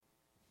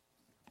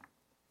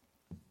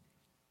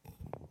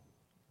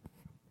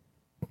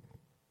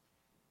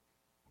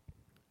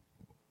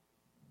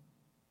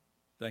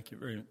Thank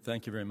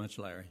you very much,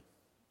 Larry.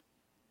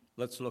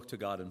 Let's look to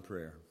God in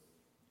prayer.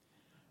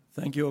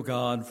 Thank you, O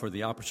God, for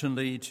the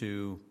opportunity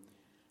to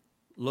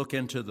look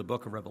into the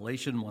book of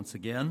Revelation once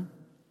again.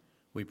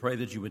 We pray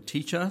that you would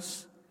teach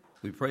us.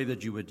 We pray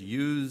that you would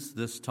use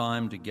this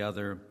time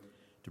together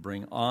to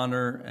bring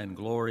honor and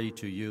glory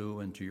to you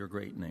and to your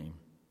great name.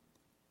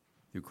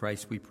 Through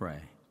Christ we pray.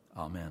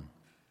 Amen.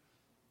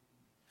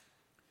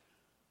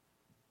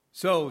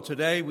 So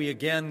today we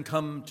again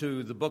come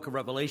to the book of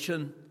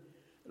Revelation,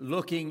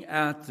 looking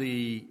at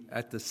the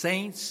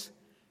saints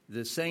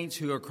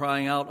who are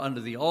crying out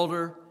under the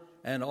altar,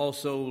 and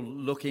also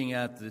looking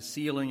at the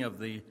sealing of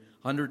the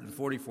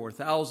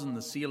 144,000,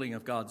 the sealing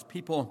of God's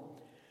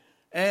people,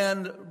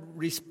 and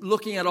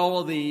looking at all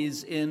of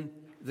these in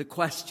the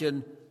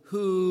question,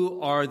 who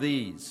are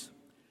these?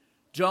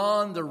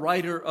 John, the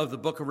writer of the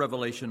book of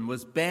Revelation,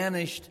 was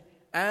banished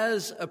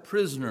as a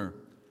prisoner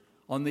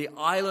on the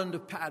island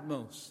of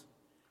Patmos.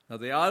 Now,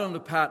 the island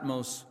of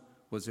Patmos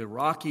was a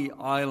rocky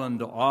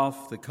island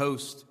off the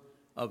coast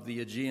of the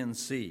Aegean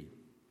Sea.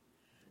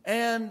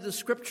 And the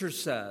scripture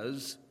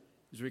says,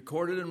 is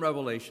recorded in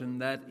Revelation,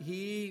 that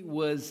he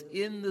was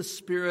in the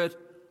Spirit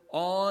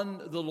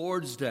on the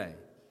Lord's day.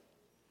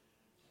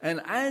 And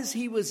as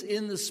he was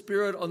in the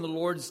Spirit on the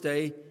Lord's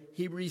day,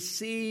 he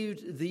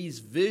received these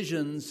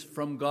visions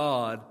from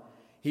God.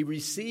 He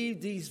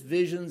received these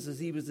visions as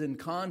he was in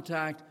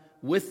contact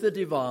with the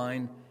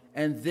divine,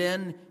 and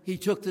then he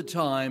took the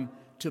time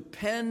to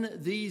pen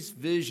these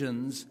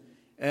visions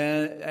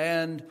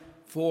and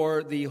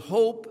for the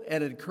hope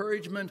and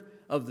encouragement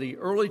of the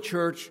early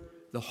church,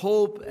 the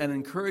hope and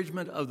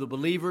encouragement of the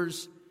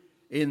believers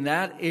in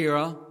that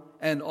era,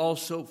 and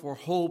also for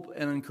hope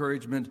and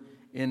encouragement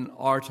in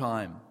our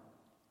time.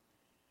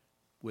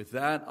 With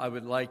that, I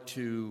would like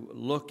to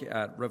look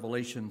at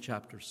Revelation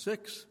chapter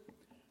 6,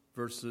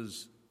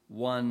 verses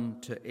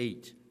 1 to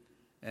 8.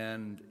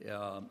 And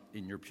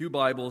in your pew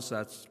Bibles,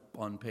 that's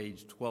on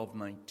page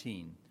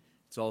 1219.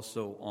 It's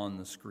also on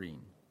the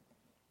screen.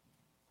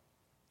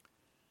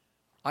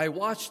 I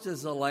watched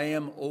as the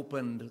Lamb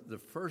opened the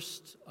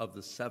first of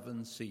the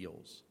 7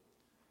 seals.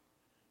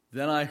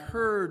 Then I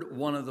heard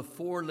one of the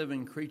 4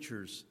 living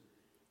creatures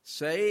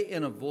say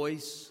in a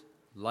voice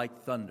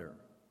like thunder,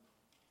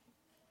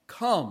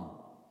 "Come."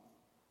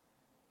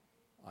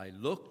 I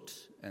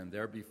looked, and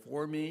there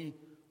before me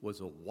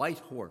was a white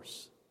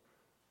horse.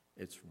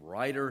 Its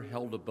rider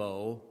held a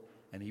bow,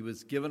 and he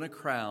was given a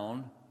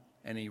crown,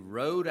 and he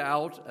rode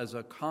out as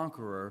a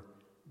conqueror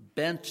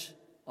bent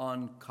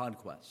on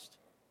conquest.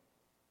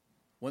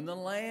 When the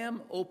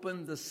Lamb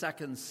opened the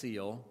 2nd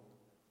seal,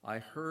 I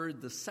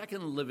heard the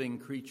 2nd living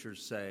creature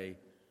say,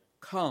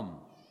 "Come."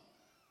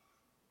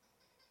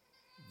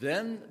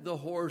 Then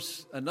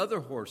another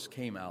horse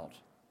came out,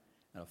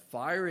 a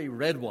fiery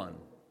red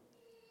one.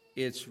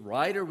 Its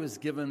rider was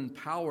given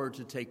power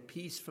to take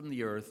peace from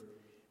the earth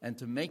and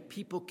to make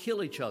people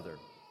kill each other.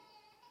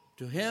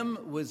 To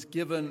him was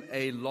given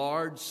a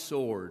large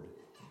sword.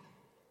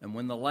 And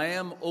when the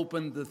Lamb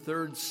opened the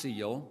 3rd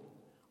seal,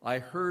 I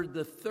heard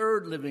the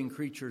 3rd living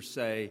creature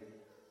say,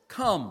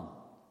 "Come."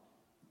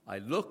 I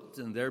looked,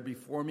 and there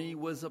before me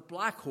was a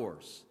black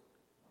horse.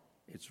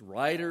 Its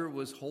rider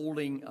was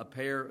holding a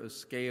pair of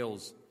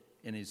scales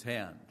in his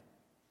hand.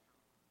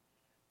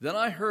 Then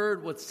I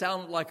heard what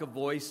sounded like a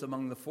voice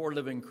among the 4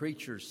 living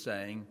creatures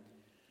saying,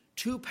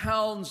 2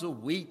 pounds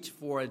of wheat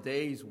for a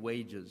day's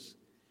wages,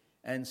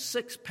 and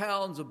 6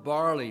 pounds of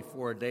barley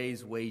for a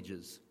day's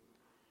wages.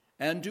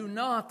 And do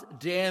not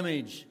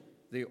damage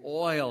the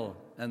oil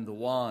and the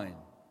wine.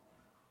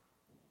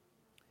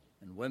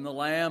 And when the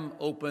Lamb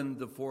opened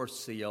the 4th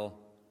seal,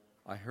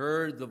 I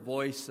heard the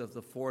voice of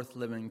the 4th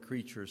living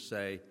creature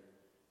say,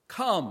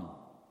 "Come."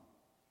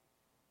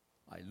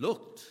 I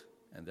looked,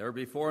 and there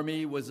before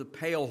me was a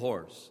pale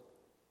horse.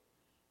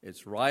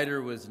 Its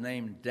rider was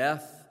named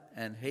Death,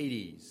 and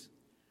Hades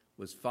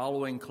was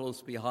following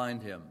close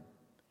behind him.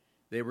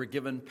 They were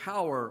given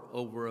power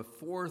over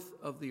 1/4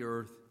 of the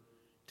earth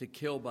to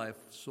kill by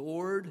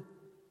sword,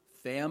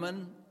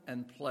 famine,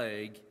 and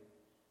plague,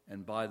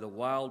 and by the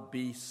wild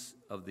beasts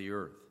of the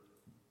earth.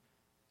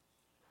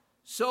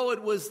 So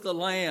it was the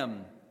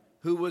Lamb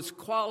who was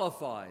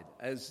qualified.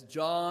 As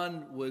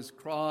John was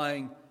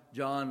crying,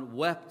 John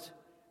wept.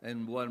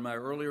 In one of my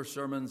earlier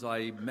sermons,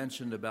 I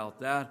mentioned about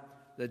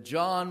that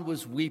John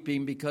was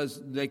weeping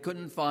because they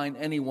couldn't find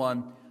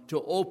anyone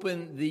to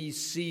open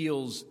these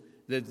seals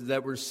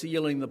that were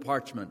sealing the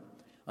parchment,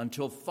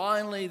 until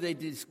finally they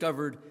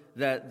discovered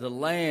that the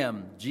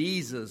Lamb,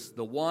 Jesus,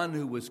 the one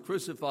who was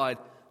crucified,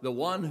 the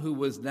one who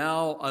was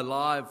now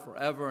alive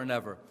forever and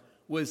ever,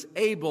 was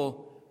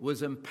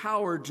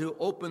empowered to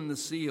open the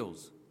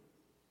seals.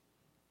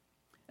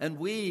 And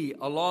we,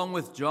 along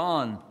with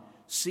John,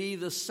 see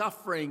the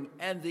suffering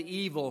and the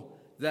evil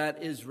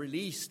that is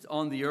released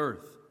on the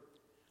earth.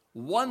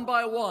 One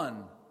by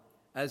one,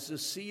 as the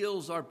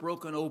seals are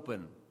broken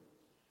open,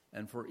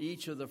 and for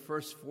each of the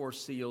first 4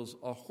 seals,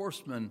 a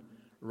horseman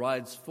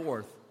rides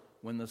forth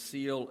when the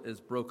seal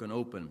is broken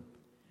open.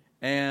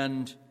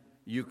 And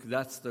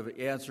that's the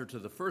answer to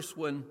the first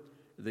one.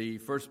 the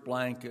first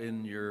blank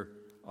in your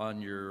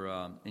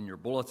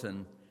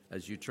bulletin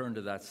as you turn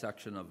to that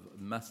section of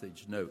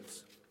message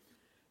notes.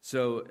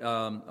 So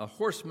a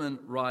horseman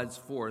rides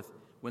forth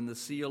when the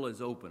seal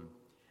is open,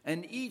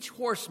 and each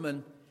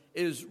horseman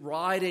is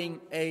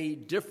riding a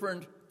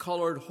different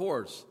colored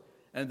horse,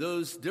 and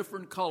those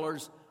different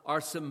colors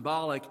are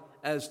symbolic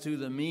as to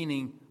the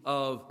meaning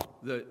of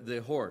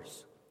the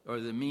horse, or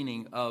the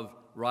meaning of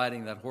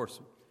riding that horse.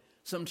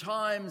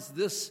 Sometimes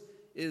this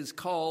is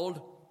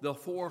called the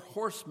four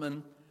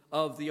horsemen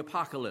of the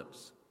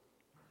apocalypse.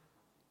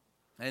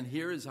 And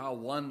here is how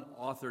one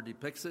author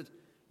depicts it.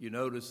 You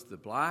notice the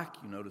black,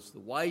 you notice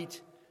the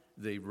white,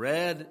 the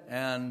red,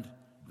 and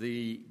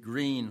the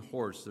green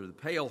horse, or the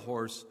pale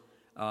horse.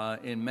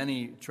 In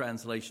many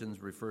translations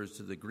refers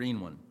to the green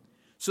one.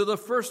 So the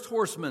first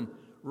horseman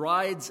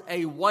rides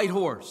a white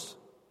horse,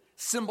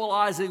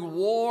 symbolizing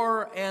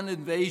war and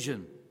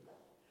invasion.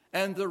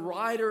 And the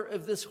rider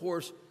of this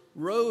horse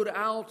rode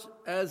out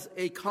as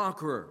a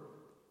conqueror.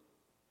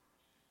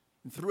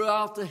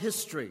 Throughout the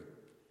history,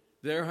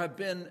 there have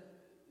been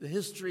the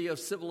history of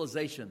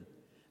civilization.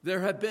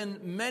 There have been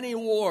many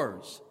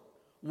wars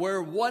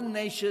where one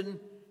nation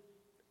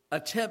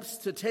attempts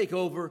to take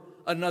over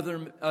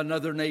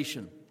another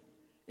nation,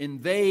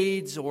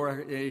 invades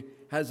or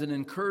has an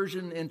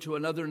incursion into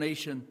another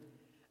nation.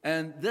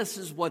 And this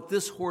is what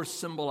this horse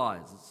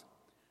symbolizes.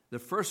 The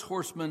first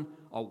horseman,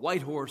 a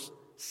white horse,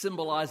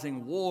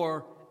 symbolizing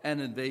war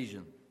and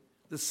invasion.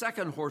 The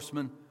second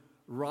horseman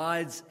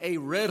rides a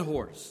red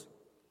horse,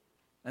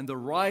 and the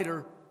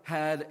rider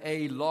had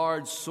a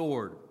large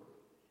sword.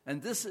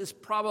 And this is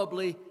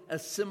probably a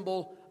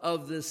symbol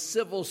of the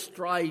civil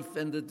strife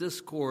and the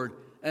discord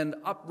and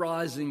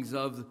uprisings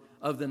of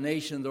the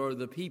nation, or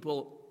the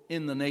people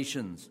in the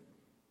nations.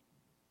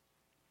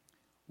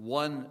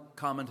 One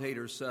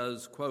commentator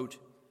says, quote,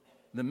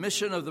 "The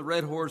mission of the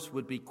red horse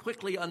would be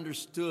quickly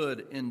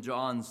understood in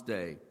John's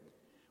day,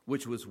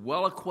 which was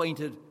well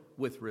acquainted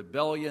with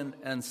rebellion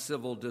and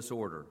civil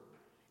disorder.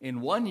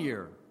 In 1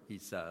 year," he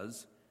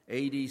says,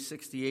 AD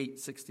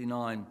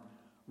 68-69,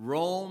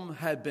 Rome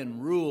had been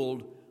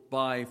ruled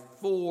by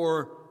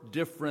 4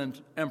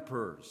 different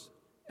emperors,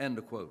 end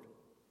of quote.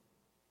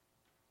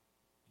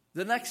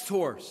 The next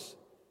horse,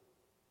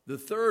 the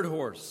third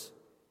horse,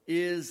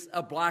 is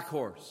a black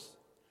horse.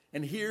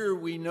 And here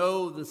we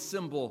know the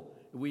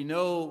symbol. We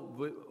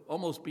know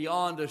almost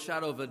beyond a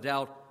shadow of a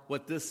doubt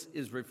what this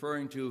is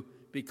referring to,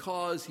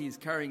 because he's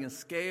carrying his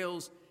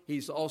scales.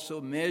 He's also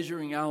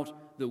measuring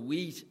out the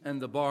wheat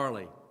and the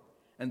barley.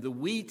 And the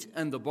wheat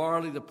and the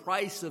barley, the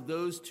price of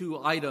those two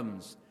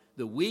items,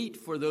 the wheat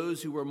for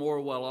those who were more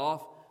well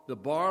off, the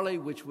barley,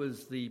 which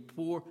was the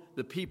poor,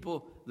 the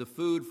people, the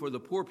food for the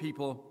poor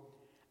people,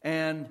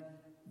 and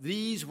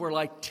these were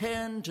like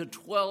 10 to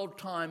 12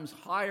 times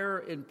higher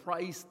in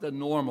price than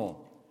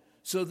normal.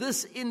 So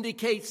this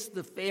indicates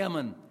the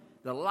famine,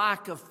 the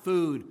lack of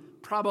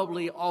food,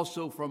 probably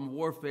also from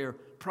warfare,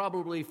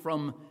 probably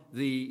from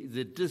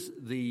the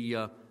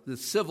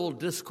civil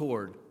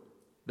discord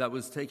that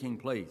was taking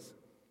place.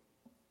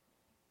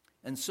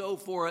 And so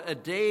for a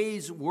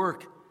day's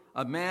work,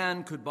 a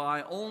man could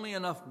buy only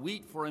enough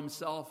wheat for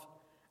himself,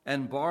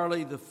 and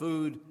barley, the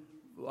food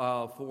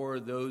for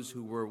those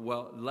who were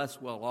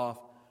less well off,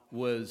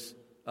 was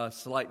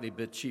slightly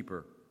bit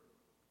cheaper.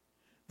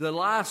 The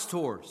last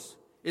horse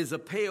is a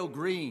pale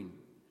green,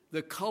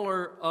 the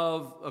color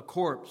of a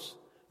corpse,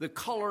 the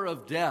color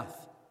of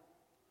death.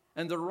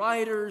 And the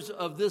riders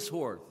of this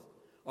horse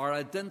are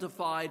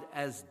identified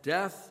as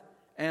death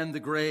and the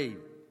grave.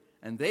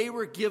 And they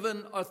were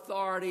given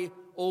authority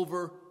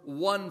over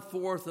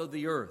 1/4 of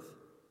the earth.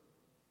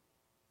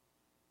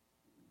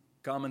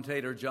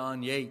 Commentator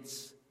John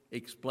Yates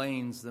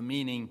explains the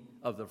meaning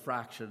of the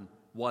fraction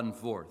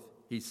 1/4.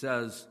 He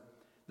says,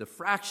 "The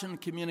fraction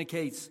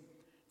communicates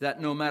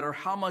that no matter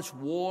how much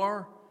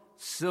war,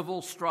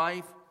 civil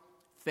strife,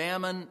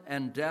 famine,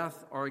 and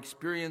death are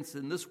experienced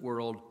in this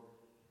world,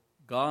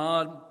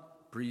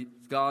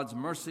 God's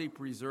mercy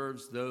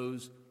preserves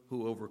those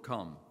who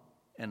overcome."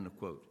 End of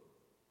quote.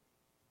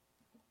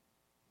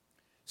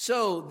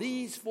 So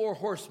these 4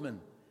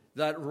 horsemen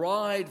that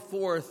ride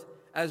forth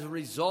as a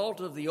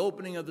result of the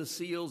opening of the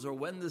seals, or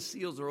when the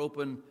seals are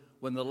opened,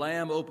 when the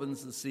Lamb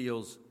opens the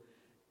seals,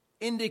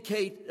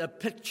 indicate a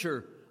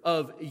picture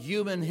of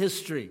human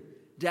history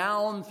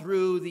down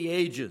through the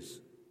ages,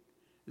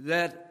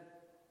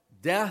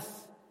 that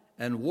death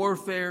and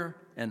warfare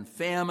and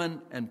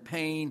famine and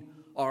pain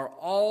are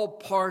all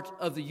part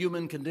of the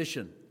human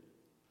condition.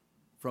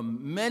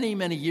 From many,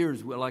 many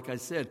years, well, like I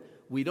said,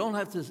 we don't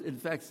have to, in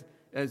fact,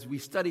 as we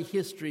study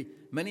history,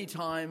 many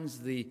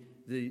times the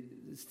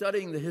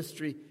studying the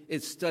history,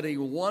 it's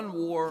studying one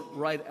war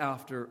right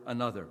after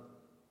another.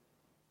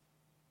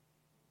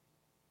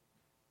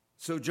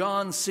 So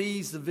John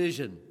sees the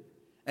vision,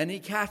 and he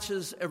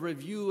catches a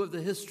review of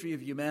the history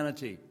of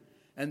humanity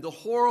and the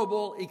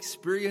horrible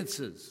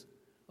experiences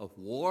of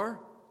war,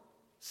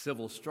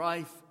 civil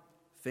strife,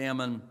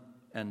 famine,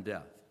 and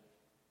death.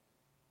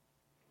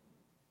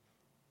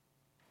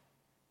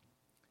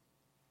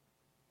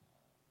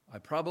 I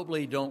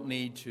probably don't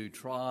need to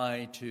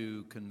try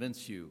to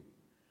convince you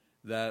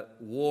that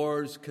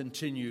wars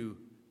continue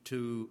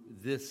to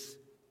this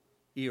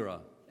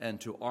era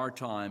and to our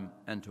time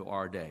and to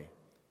our day.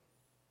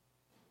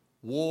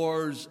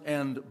 Wars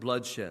and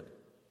bloodshed.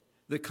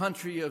 The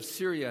country of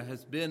Syria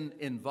has been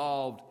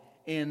involved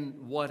in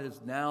what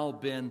has now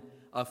been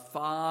a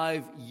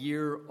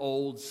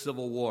 5-year-old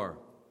civil war.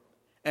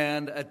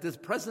 And at this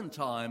present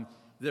time,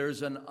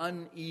 there's an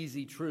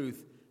uneasy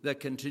truth that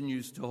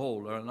continues to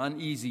hold, or an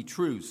uneasy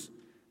truce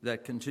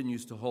that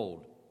continues to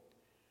hold.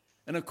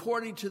 And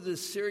according to the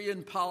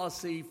Syrian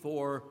policy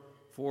for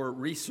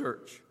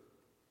research,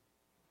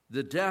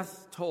 the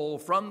death toll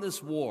from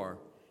this war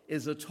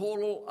is a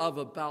total of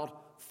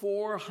about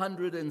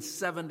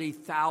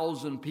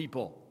 470,000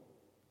 people.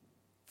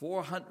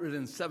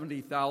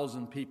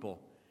 470,000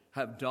 people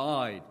have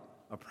died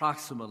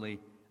approximately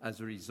as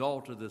a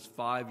result of this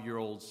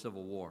 5-year-old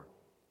civil war.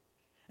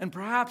 And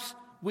perhaps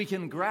we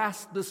can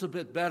grasp this a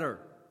bit better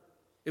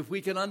if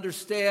we can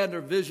understand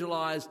or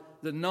visualize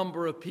the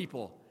number of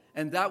people.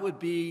 And that would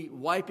be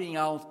wiping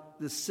out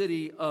the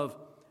city of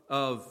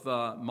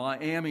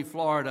Miami,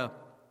 Florida,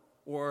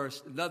 or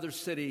another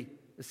city,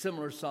 a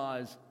similar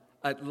size,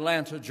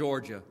 Atlanta,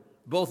 Georgia.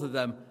 Both of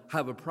them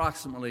have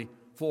approximately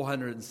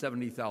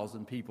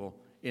 470,000 people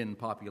in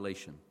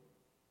population.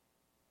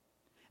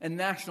 And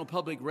National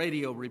Public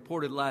Radio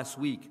reported last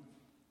week,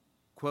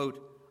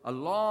 quote, a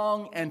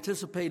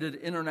long-anticipated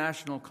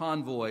international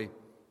convoy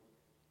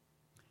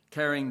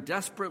carrying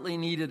desperately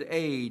needed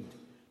aid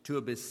to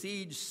a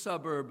besieged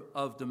suburb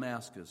of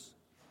Damascus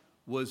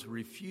was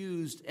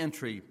refused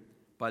entry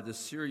by the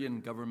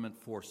Syrian government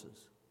forces.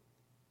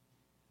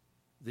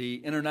 The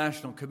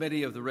International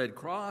Committee of the Red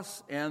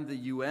Cross and the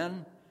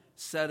UN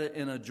said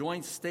in a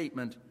joint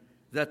statement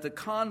that the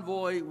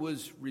convoy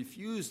was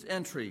refused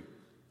entry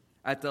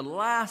at the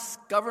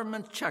last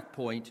government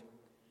checkpoint,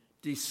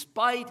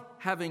 despite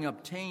having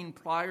obtained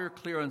prior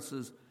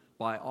clearances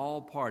by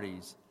all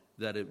parties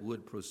that it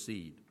would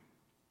proceed.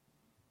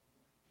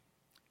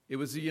 It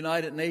was the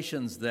United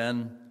Nations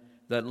then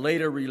that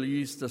later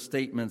released a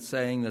statement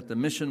saying that the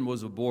mission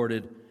was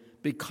aborted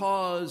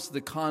because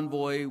the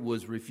convoy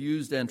was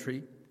refused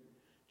entry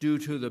due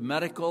to the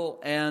medical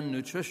and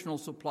nutritional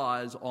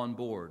supplies on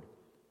board.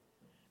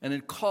 And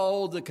it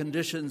called the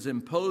conditions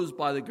imposed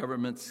by the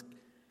government's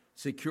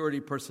security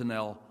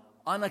personnel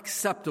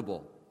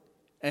unacceptable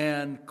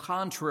and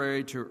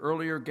contrary to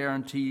earlier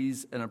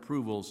guarantees and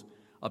approvals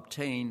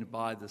obtained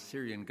by the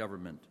Syrian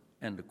government,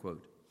 end of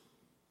quote.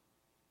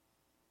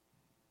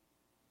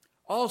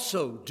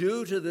 Also,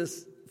 due to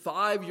this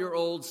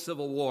 5-year-old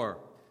civil war,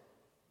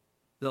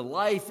 the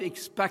life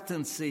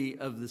expectancy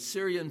of the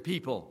Syrian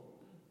people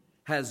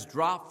has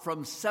dropped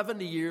from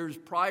 70 years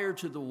prior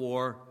to the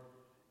war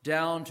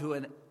down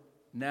to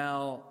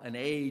now an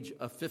age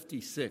of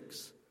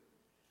 56,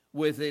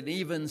 with an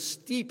even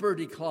steeper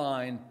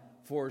decline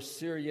for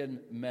Syrian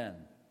men.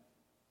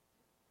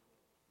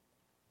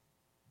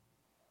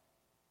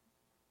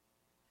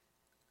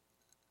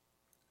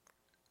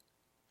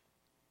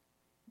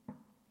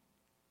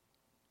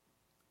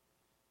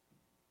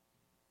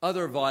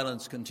 Other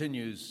violence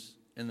continues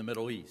in the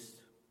Middle East.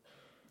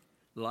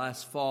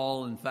 Last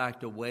fall, in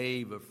fact, a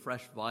wave of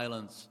fresh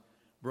violence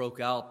broke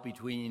out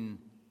between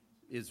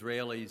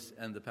Israelis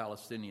and the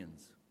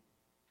Palestinians.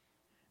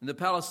 And the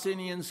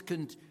Palestinians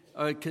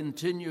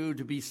continue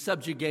to be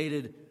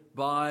subjugated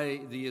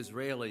by the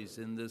Israelis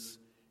in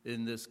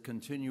this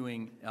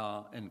continuing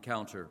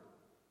encounter.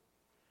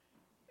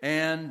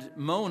 And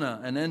Mona,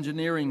 an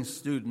engineering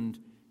student,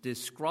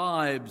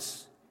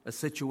 describes a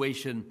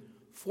situation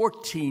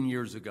 14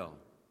 years ago.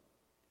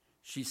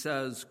 She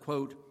says,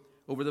 quote,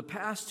 over the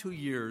past 2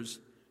 years,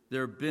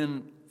 there have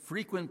been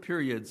frequent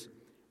periods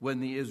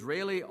when the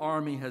Israeli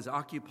army has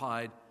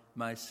occupied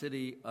my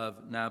city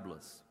of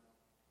Nablus.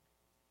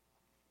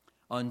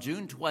 On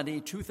June 20,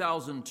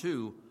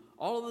 2002,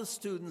 all of the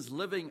students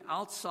living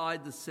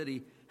outside the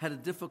city had a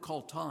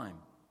difficult time.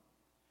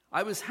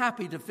 I was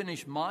happy to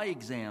finish my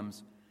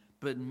exams,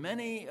 but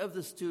many of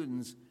the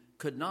students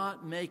could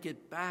not make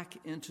it back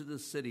into the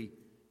city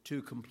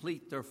to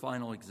complete their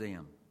final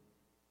exam.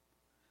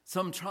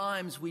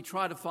 Sometimes we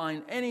try to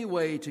find any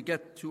way to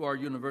get to our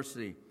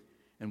university,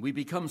 and we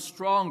become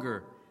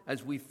stronger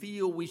as we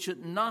feel we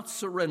should not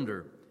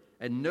surrender,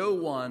 and no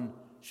one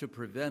should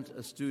prevent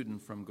a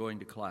student from going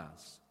to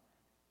class.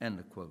 End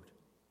of quote.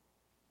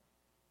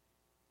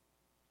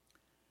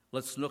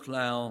 Let's look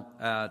now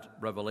at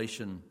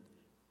Revelation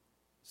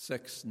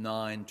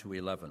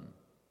 6:9-11,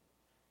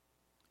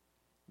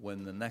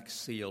 when the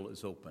next seal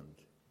is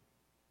opened.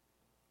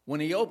 When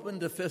he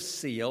opened the fifth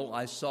seal,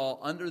 I saw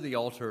under the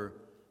altar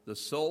the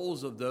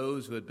souls of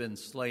those who had been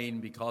slain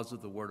because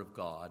of the word of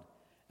God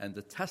and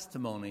the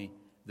testimony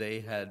they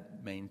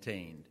had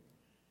maintained.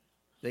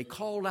 They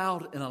called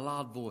out in a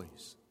loud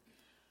voice,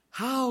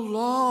 "How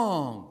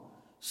long,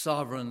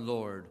 sovereign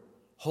Lord,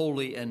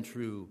 holy and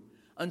true,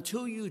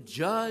 until you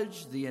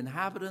judge the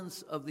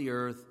inhabitants of the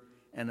earth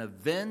and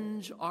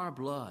avenge our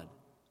blood?"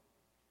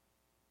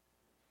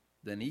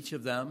 Then each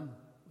of them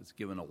was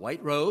given a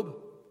white robe,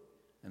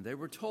 and they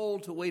were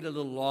told to wait a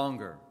little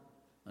longer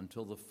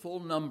until the full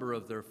number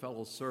of their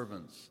fellow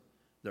servants,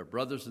 their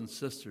brothers and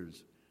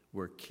sisters,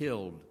 were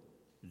killed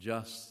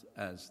just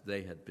as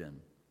they had been.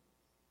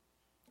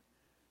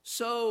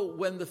 So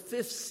when the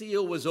fifth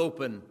seal was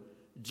opened,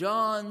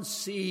 John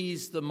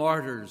sees the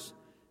martyrs.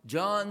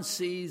 John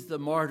sees the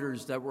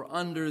martyrs that were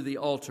under the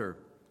altar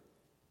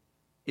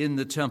in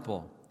the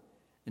temple.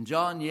 And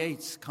John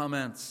Yates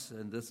comments,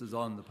 and this is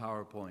on the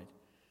PowerPoint,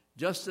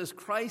 just as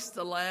Christ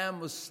the Lamb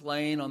was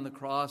slain on the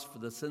cross for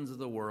the sins of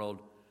the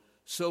world,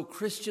 so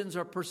Christians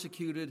are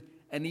persecuted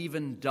and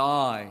even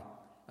die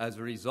as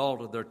a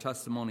result of their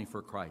testimony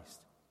for Christ.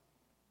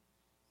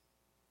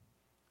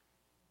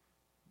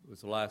 It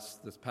was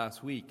this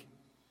past week,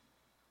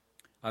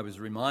 I was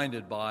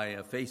reminded by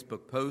a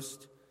Facebook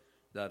post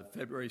that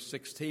February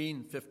 16,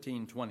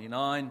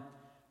 1529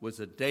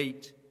 was a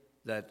date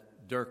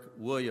that Dirk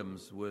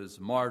Williams was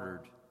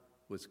martyred,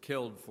 was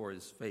killed for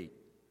his faith.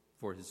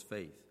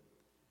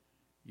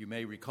 You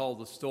may recall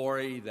the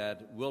story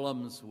that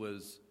Williams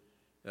was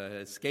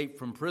escaped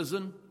from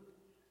prison,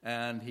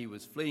 and he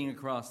was fleeing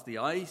across the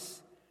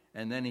ice,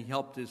 and then he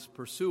helped his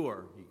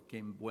pursuer.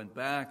 He went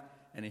back,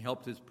 and he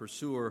helped his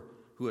pursuer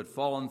who had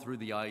fallen through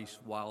the ice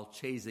while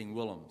chasing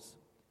Williams.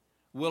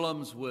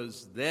 Williams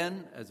was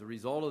then, as a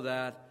result of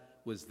that,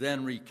 was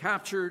then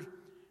recaptured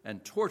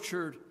and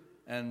tortured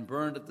and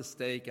burned at the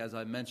stake, as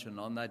I mentioned,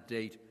 on that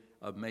date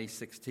of May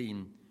 16,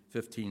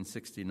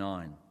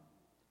 1569.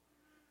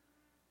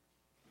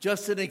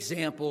 Just an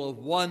example of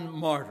one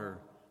martyr,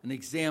 an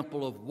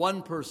example of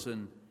one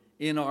person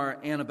in our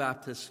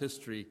Anabaptist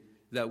history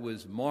that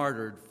was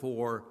martyred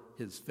for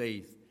his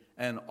faith,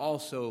 and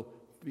also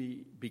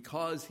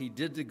because he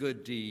did the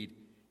good deed,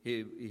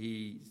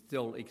 he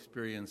still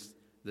experienced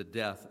the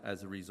death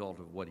as a result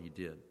of what he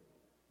did.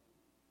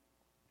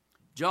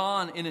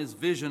 John, in his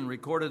vision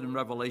recorded in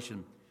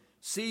Revelation,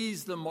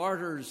 sees the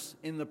martyrs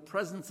in the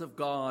presence of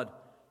God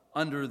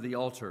under the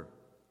altar.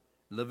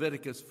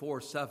 Leviticus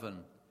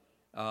 4:7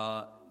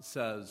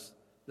 says,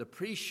 "The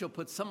priest shall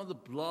put some of the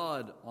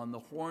blood on the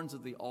horns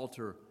of the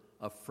altar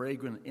of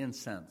fragrant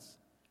incense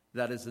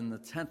that is in the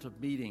tent of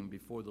meeting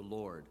before the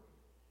Lord.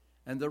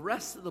 And the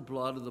rest of the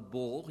blood of the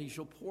bull he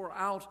shall pour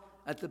out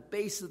at the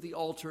base of the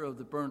altar of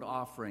the burnt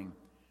offering,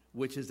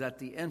 which is at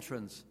the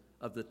entrance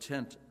of the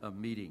tent of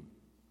meeting."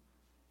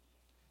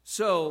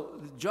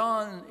 So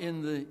John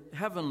in the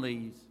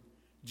heavenlies,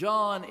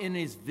 John in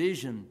his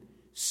vision,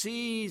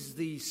 sees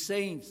these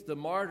saints, the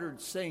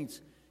martyred saints,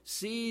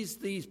 sees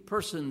these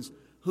persons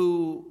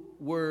who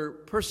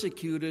were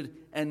persecuted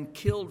and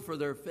killed for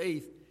their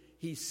faith.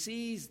 He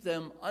sees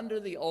them under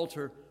the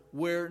altar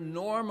where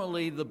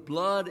normally the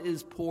blood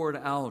is poured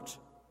out.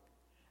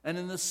 And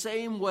in the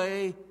same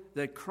way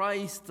that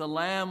Christ the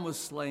Lamb was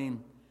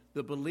slain,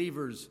 the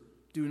believers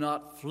do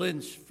not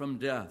flinch from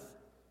death.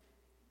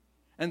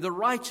 And the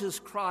righteous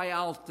cry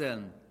out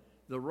then,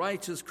 the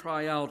righteous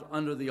cry out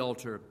under the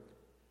altar,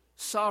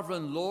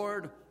 "Sovereign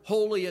Lord,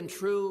 holy and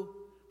true,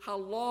 how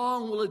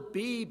long will it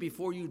be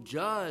before you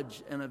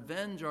judge and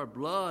avenge our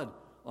blood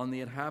on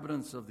the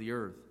inhabitants of the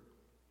earth?"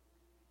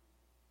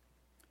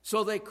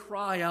 So they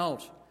cry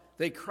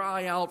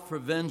out for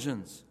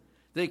vengeance.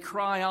 They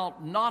cry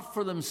out not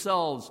for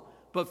themselves,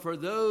 but for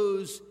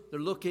those, they're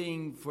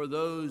looking for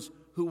those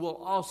who will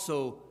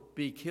also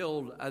be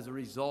killed as a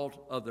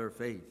result of their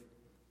faith.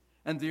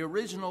 And the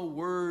original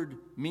word,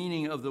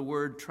 meaning of the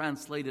word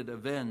translated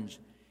avenge,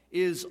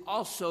 is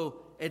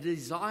also a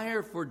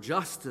desire for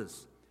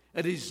justice,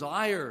 a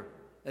desire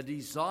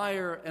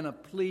and a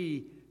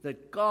plea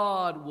that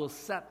God will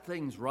set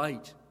things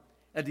right,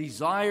 a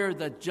desire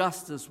that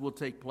justice will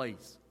take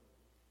place.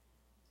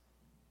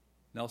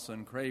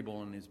 Nelson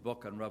Crable, in his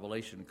book on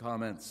Revelation,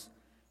 comments,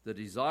 "The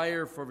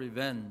desire for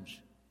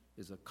revenge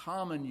is a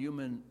common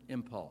human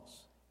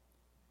impulse,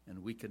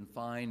 and we can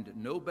find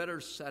no better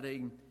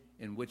setting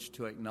in which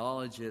to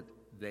acknowledge it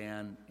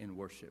than in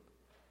worship.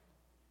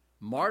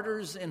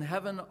 Martyrs in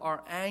heaven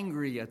are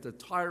angry at the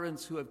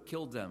tyrants who have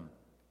killed them.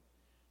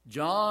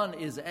 John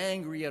is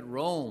angry at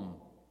Rome,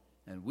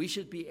 and we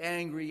should be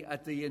angry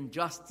at the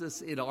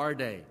injustice in our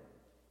day.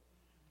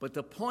 But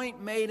the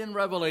point made in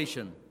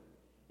Revelation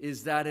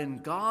is that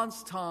in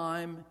God's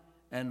time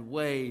and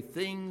way,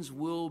 things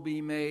will be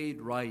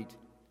made right.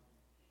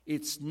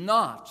 It's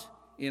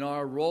not in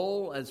our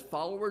role as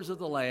followers of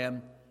the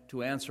Lamb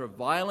to answer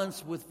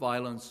violence with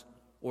violence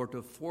or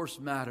to force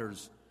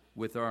matters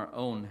with our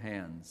own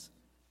hands."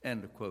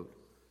 End quote.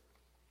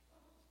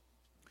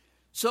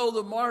 So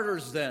the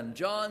martyrs then,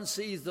 John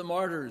sees the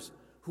martyrs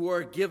who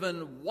are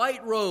given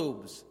white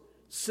robes,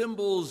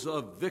 symbols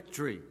of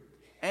victory,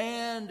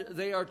 and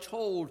they are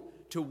told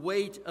to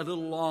wait a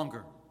little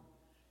longer.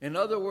 In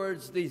other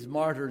words, these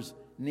martyrs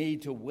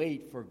need to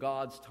wait for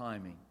God's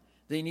timing.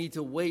 They need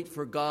to wait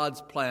for God's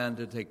plan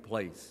to take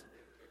place.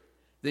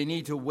 They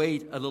need to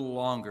wait a little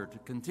longer, to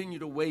continue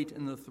to wait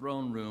in the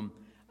throne room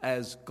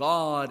as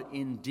God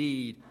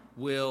indeed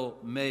will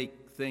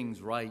make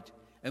things right.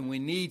 And we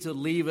need to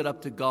leave it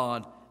up to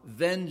God.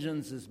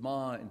 Vengeance is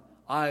mine.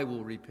 I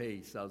will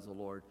repay, says the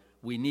Lord.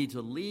 We need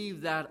to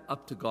leave that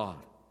up to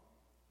God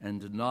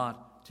and to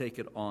not take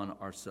it on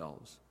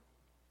ourselves.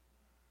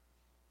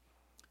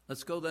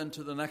 Let's go then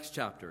to the next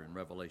chapter in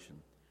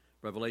Revelation.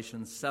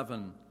 Revelation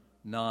 7,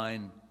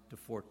 9 to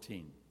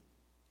 14.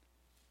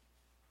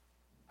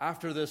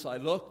 After this I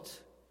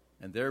looked,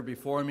 and there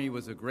before me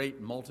was a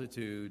great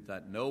multitude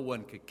that no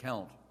one could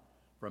count,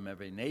 from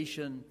every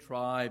nation,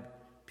 tribe,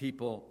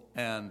 people,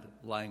 and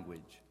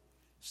language,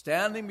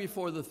 standing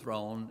before the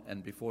throne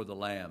and before the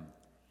Lamb.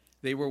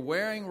 They were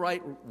wearing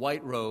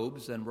white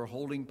robes and were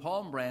holding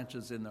palm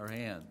branches in their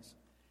hands.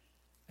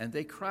 And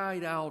they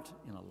cried out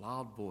in a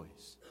loud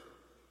voice,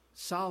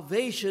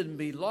 "Salvation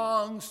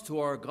belongs to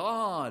our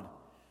God,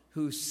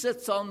 who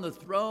sits on the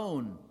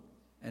throne,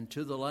 and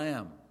to the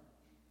Lamb."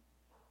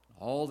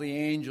 All the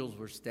angels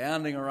were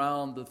standing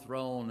around the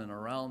throne and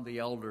around the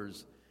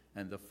elders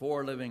and the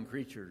 4 living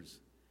creatures.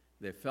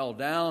 They fell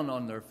down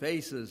on their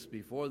faces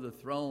before the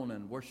throne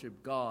and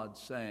worshiped God,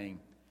 saying,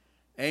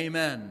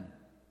 "Amen.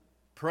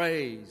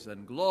 Praise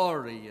and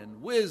glory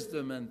and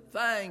wisdom and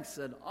thanks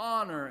and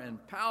honor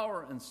and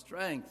power and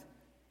strength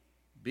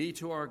be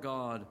to our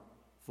God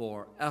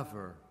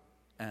forever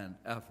and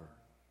ever.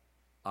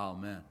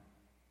 Amen."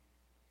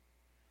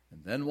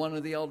 And then one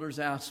of the elders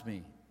asked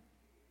me,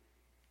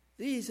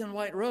 "These in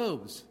white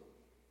robes,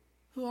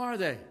 who are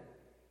they?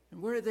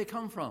 And where did they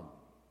come from?"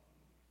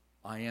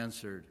 I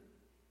answered,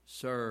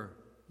 "Sir,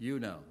 you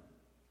know."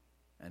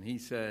 And he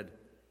said,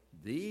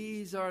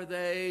 "These are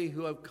they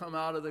who have come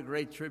out of the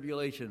great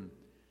tribulation.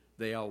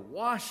 They have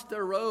washed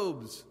their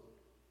robes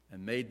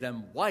and made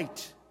them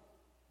white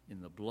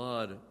in the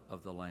blood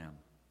of the Lamb."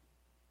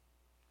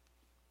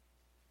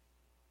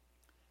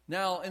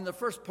 Now, in the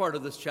first part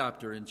of this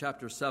chapter, in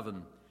chapter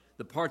 7,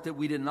 the part that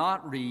we did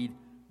not read,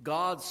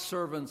 God's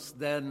servants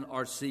then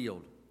are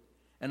sealed.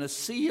 And a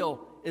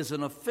seal is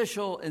an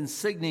official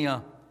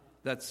insignia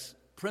that's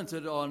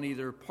printed on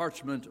either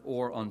parchment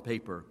or on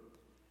paper.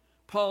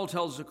 Paul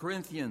tells the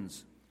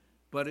Corinthians,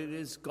 "But it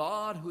is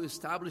God who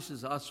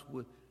establishes us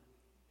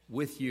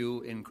with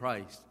you in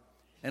Christ,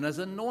 and has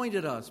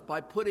anointed us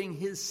by putting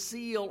his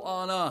seal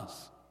on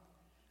us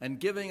and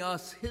giving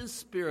us his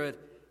Spirit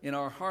in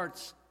our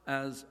hearts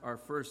as our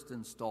first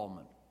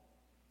installment."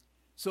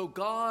 So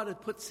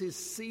God puts his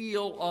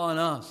seal on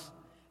us.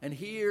 And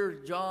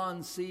here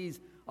John sees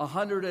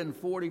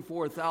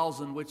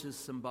 144,000, which is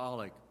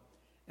symbolic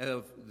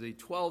of the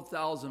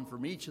 12,000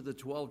 from each of the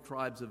 12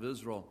 tribes of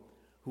Israel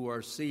who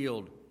are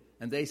sealed.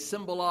 And they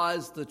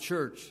symbolize the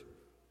church.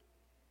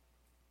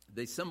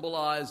 They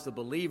symbolize the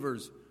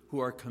believers who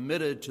are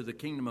committed to the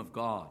kingdom of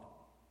God.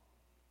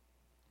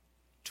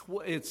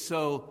 It's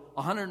so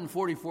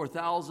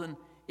 144,000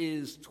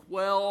 is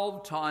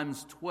 12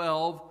 times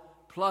 12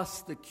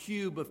 plus the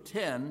cube of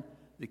 10.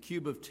 The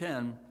cube of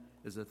 10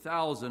 is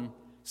 1,000,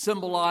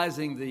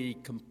 symbolizing the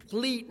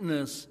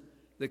completeness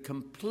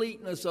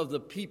of the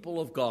people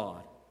of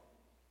God.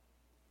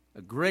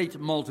 A great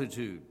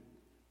multitude.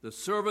 The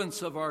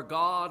servants of our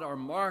God are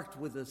marked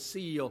with a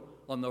seal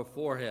on their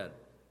forehead,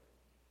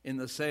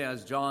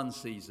 as John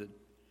sees it.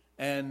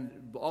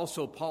 And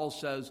also Paul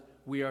says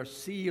we are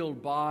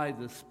sealed by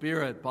the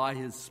Spirit, by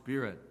his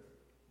Spirit.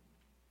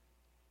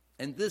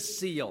 And this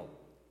seal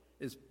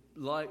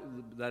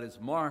that is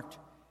marked,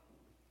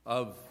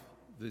 of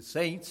the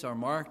saints are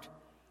marked,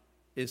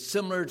 is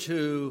similar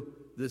to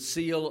the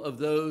seal of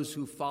those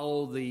who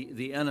follow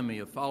the enemy,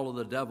 or follow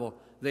the devil.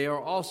 They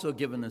are also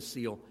given a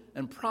seal,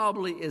 and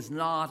probably is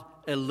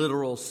not a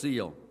literal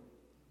seal.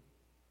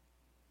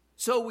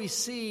 So we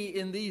see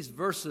in these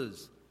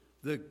verses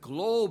the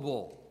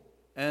global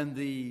and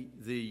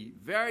the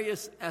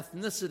various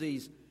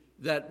ethnicities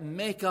that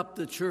make up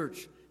the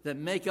church, that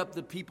make up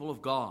the people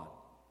of God.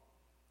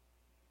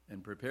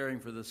 And preparing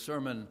for this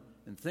sermon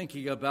and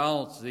thinking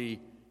about the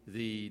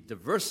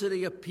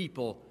diversity of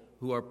people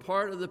who are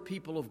part of the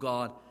people of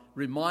God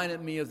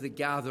reminded me of the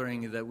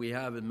gathering that we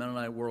have in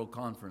Mennonite World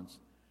Conference.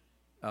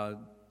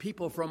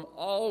 People from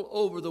all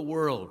over the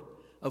world.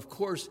 Of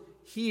course,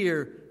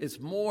 here it's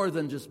more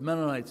than just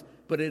Mennonites,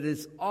 but it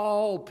is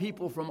all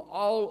people from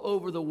all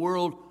over the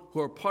world who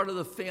are part of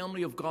the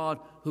family of God,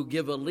 who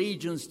give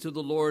allegiance to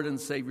the Lord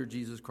and Savior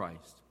Jesus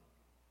Christ.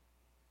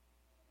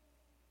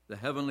 The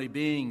heavenly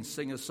beings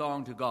sing a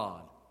song to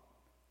God.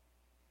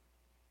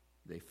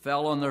 They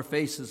fell on their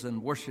faces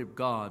and worshiped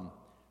God,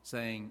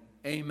 saying,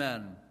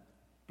 "Amen.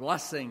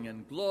 Blessing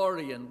and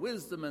glory and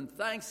wisdom and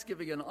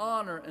thanksgiving and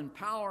honor and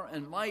power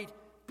and might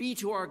be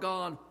to our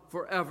God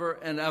forever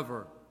and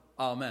ever.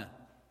 Amen."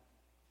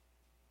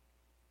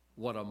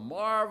 What a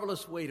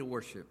marvelous way to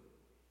worship.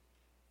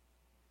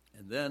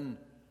 And then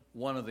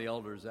one of the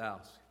elders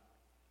asked,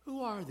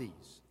 "Who are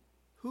these?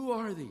 Who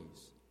are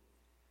these?"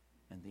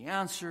 And the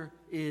answer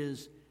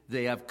is,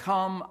 they have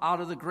come out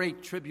of the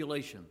great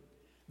tribulation.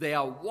 They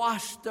have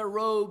washed their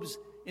robes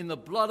in the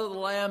blood of the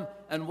Lamb,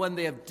 and when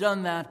they have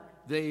done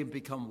that, they have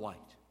become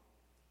white.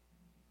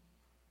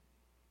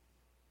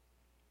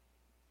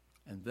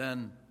 And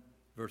then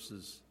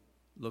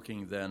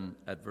looking then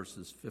at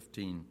verses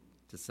 15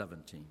 to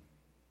 17.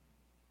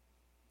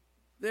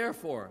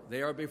 Therefore,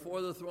 they are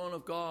before the throne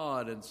of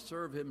God and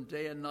serve him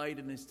day and night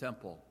in his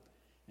temple.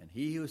 And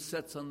he who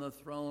sits on the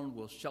throne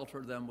will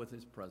shelter them with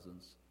his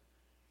presence.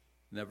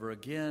 Never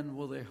again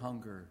will they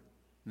hunger.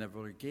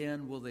 Never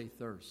again will they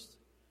thirst.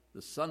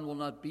 The sun will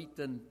not beat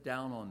them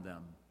down on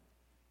them,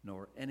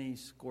 nor any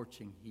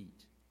scorching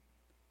heat.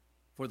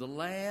 For the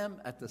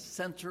Lamb at the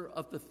center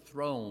of the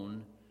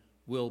throne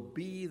will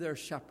be their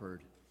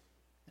shepherd,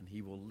 and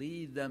he will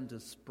lead them to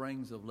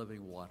springs of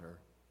living water.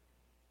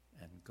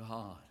 And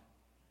God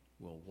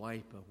will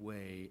wipe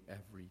away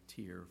every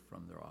tear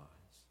from their eyes.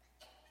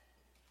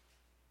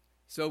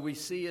 So we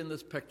see in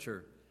this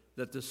picture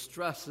that the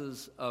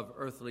stresses of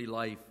earthly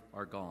life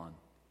are gone.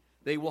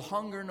 They will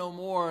hunger no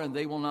more, and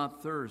they will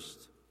not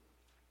thirst.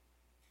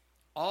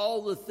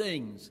 All the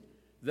things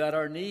that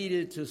are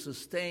needed to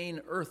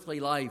sustain earthly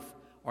life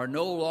are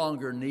no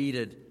longer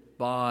needed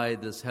by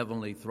this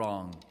heavenly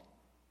throng.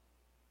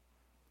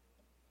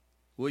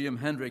 William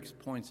Hendricks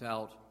points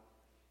out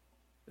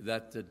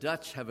that the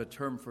Dutch have a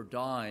term for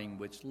dying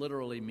which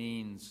literally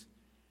means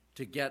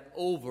to get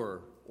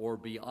over or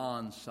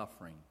beyond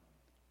suffering.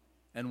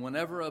 And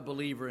whenever a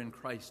believer in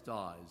Christ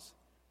dies,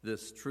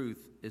 this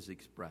truth is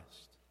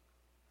expressed.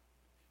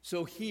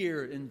 So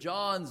here in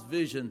John's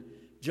vision,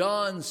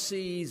 John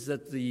sees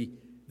that the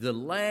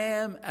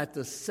Lamb at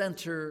the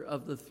center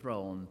of the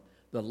throne,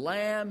 the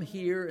Lamb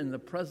here in the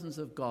presence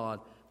of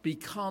God,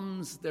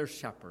 becomes their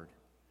shepherd.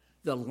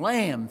 The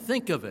Lamb,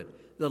 think of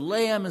it, the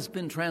Lamb has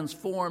been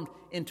transformed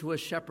into a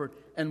shepherd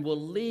and will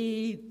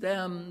lead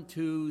them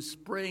to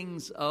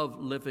springs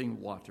of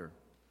living water,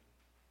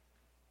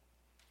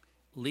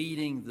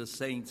 leading the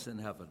saints in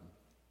heaven.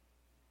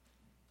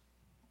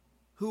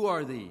 Who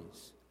are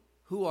these?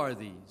 Who are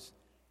these?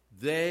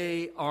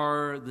 They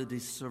are the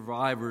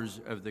survivors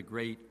of the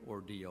great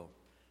ordeal.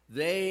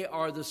 They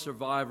are the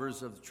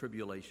survivors of the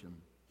tribulation.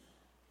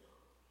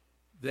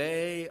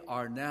 They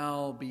are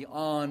now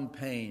beyond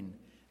pain.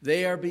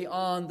 They are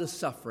beyond the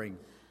suffering.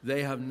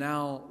 They have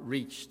now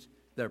reached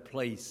their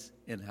place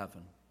in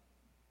heaven.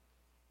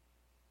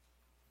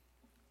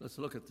 Let's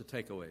look at the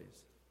takeaways.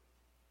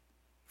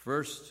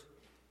 First,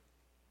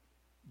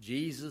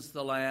 Jesus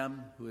the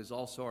Lamb, who is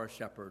also our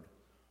shepherd,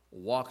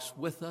 walks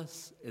with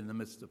us in the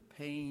midst of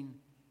pain,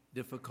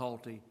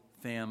 difficulty,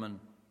 famine,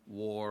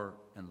 war,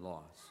 and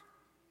loss.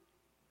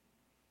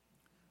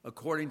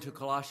 According to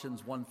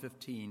Colossians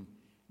 1:15,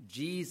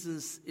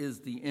 Jesus is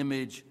the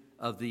image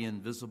of the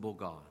invisible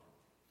God.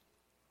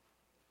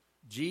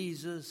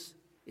 Jesus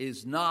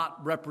is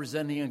not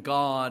representing a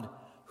God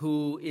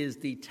who is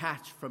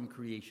detached from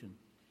creation.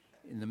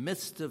 In the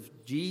midst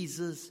of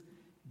Jesus,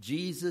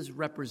 Jesus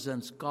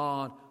represents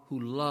God who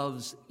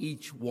loves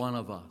each one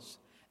of us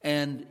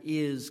and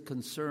is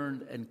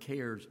concerned and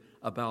cares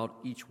about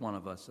each one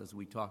of us, as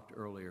we talked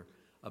earlier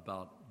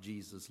about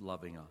Jesus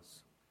loving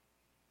us.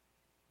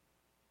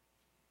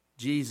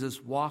 Jesus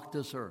walked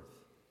this earth.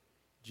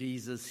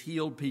 Jesus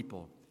healed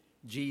people.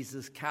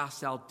 Jesus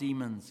cast out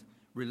demons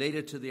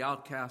related to the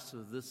outcasts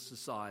of this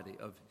society,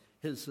 of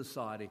his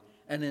society.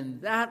 And in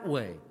that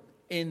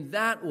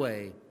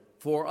way,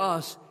 for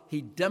us,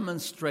 he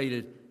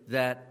demonstrated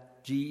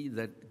that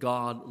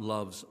God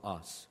loves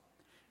us.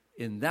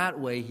 In that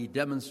way, he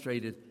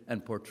demonstrated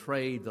and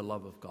portrayed the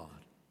love of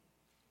God.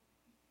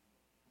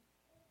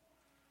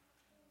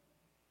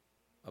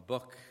 A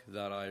book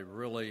that I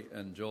really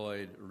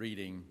enjoyed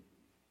reading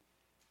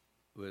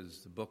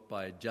was the book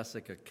by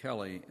Jessica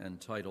Kelly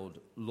entitled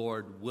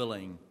Lord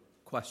Willing, ?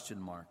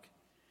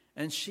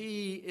 And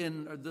she,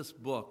 in this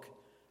book,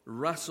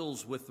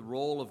 wrestles with the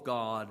role of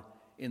God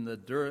in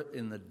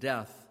the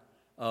death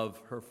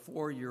of her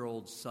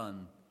 4-year-old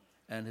son,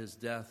 and his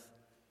death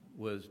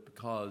was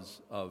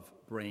because of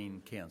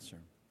brain cancer.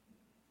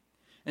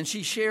 And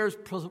she shares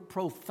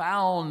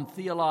profound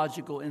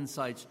theological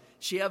insights.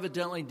 She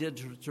evidently did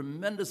a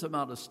tremendous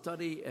amount of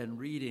study and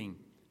reading.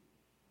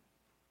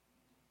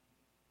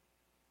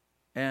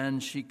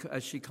 And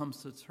as she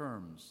comes to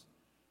terms,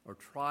 or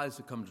tries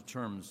to come to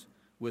terms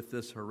with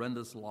this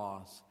horrendous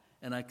loss,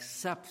 and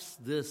accepts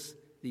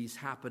these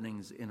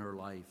happenings in her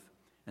life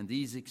and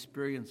these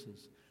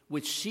experiences,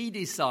 which she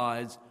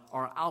decides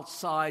are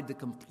outside the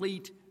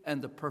complete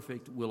and the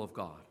perfect will of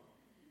God.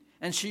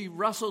 And she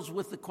wrestles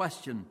with the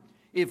question,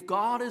 if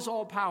God is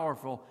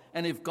all-powerful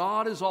and if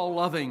God is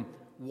all-loving,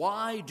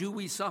 why do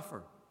we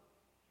suffer?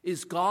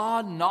 Is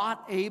God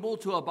not able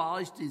to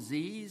abolish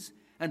disease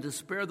and to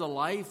spare the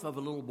life of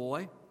a little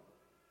boy?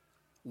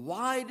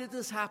 Why did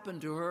this happen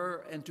to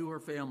her and to her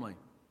family?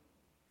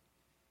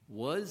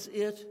 Was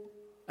it,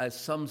 as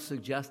some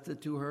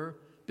suggested to her,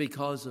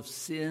 because of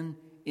sin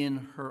in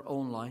her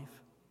own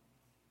life?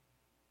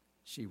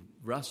 She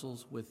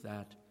wrestles with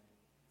that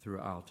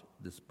throughout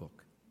this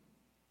book.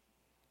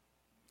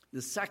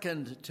 The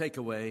second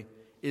takeaway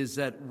is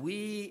that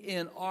we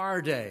in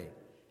our day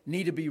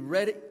need to be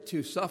ready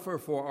to suffer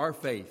for our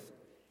faith,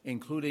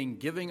 including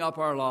giving up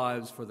our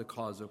lives for the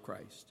cause of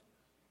Christ.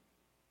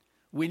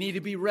 We need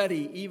to be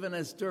ready, even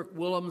as Dirk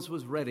Willems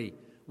was ready.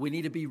 We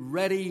need to be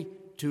ready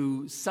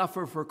to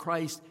suffer for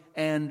Christ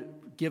and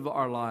give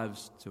our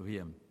lives to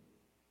him.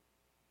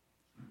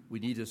 We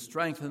need to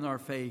strengthen our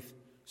faith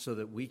so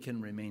that we can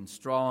remain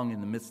strong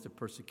in the midst of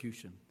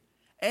persecution.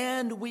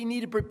 And we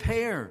need to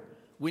prepare.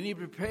 We need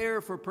to prepare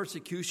for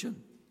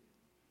persecution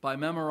by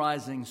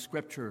memorizing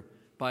Scripture,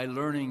 by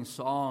learning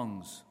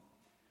songs,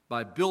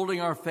 by building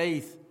our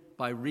faith,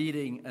 by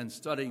reading and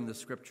studying the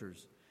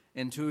Scriptures.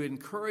 And to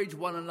encourage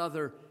one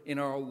another in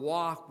our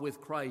walk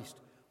with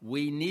Christ,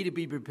 we need to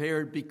be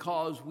prepared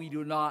because we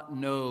do not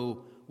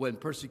know when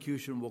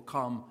persecution will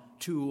come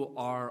to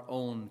our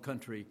own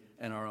country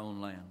and our own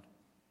land.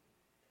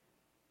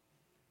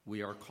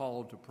 We are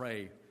called to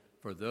pray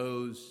for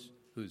those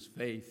whose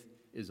faith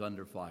is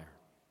under fire.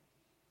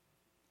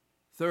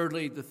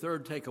 Thirdly, the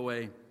third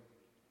takeaway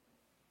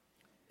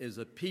is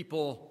that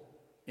people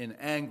in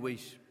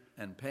anguish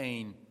and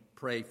pain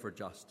pray for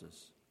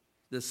justice.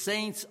 The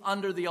saints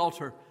under the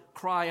altar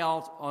cry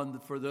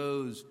out for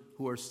those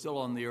who are still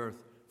on the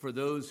earth, for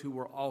those who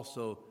were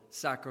also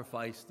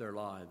sacrificed their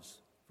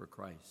lives for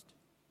Christ.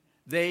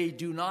 They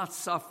do not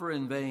suffer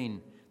in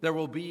vain. There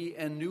will be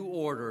a new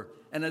order,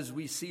 and as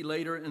we see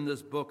later in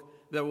this book,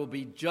 there will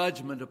be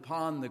judgment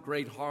upon the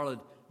great harlot,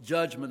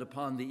 judgment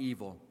upon the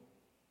evil,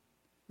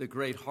 the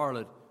great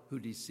harlot who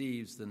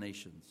deceives the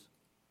nations.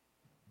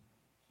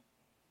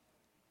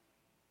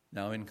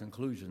 Now, in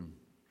conclusion,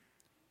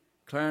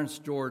 Clarence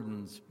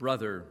Jordan's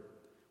brother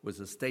was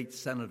a state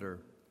senator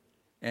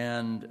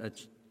and a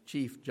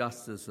chief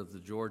justice of the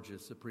Georgia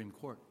Supreme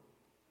Court.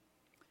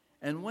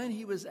 And when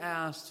he was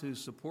asked to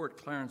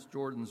support Clarence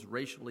Jordan's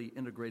racially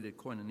integrated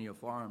Koinonia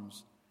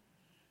farms,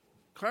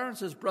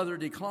 Clarence's brother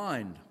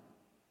declined.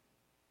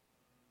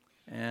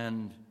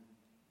 And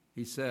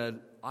he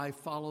said, "I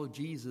follow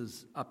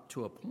Jesus up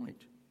to a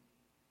point."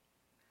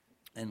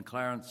 And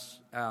Clarence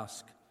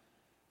asked,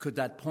 "Could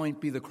that point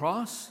be the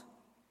cross?"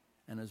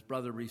 And his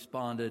brother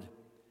responded,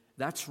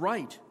 "That's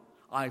right.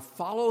 I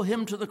follow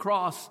him to the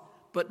cross,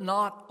 but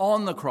not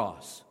on the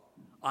cross.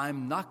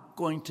 I'm not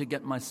going to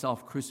get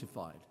myself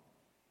crucified."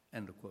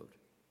 End of quote.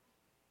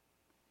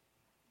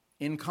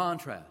 In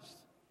contrast,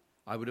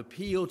 I would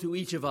appeal to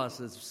each of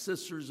us as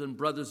sisters and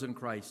brothers in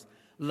Christ.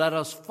 Let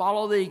us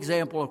follow the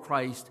example of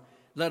Christ.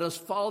 Let us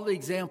follow the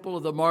example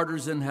of the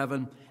martyrs in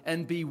heaven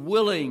and be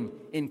willing,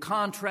 in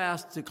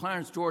contrast to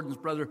Clarence Jordan's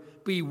brother,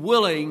 be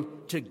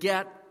willing to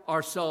get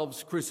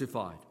ourselves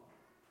crucified.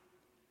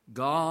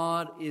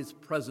 God is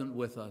present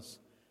with us,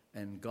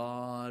 and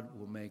God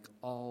will make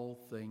all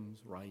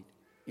things right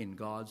in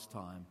God's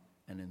time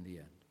and in the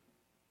end.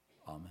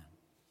 Amen.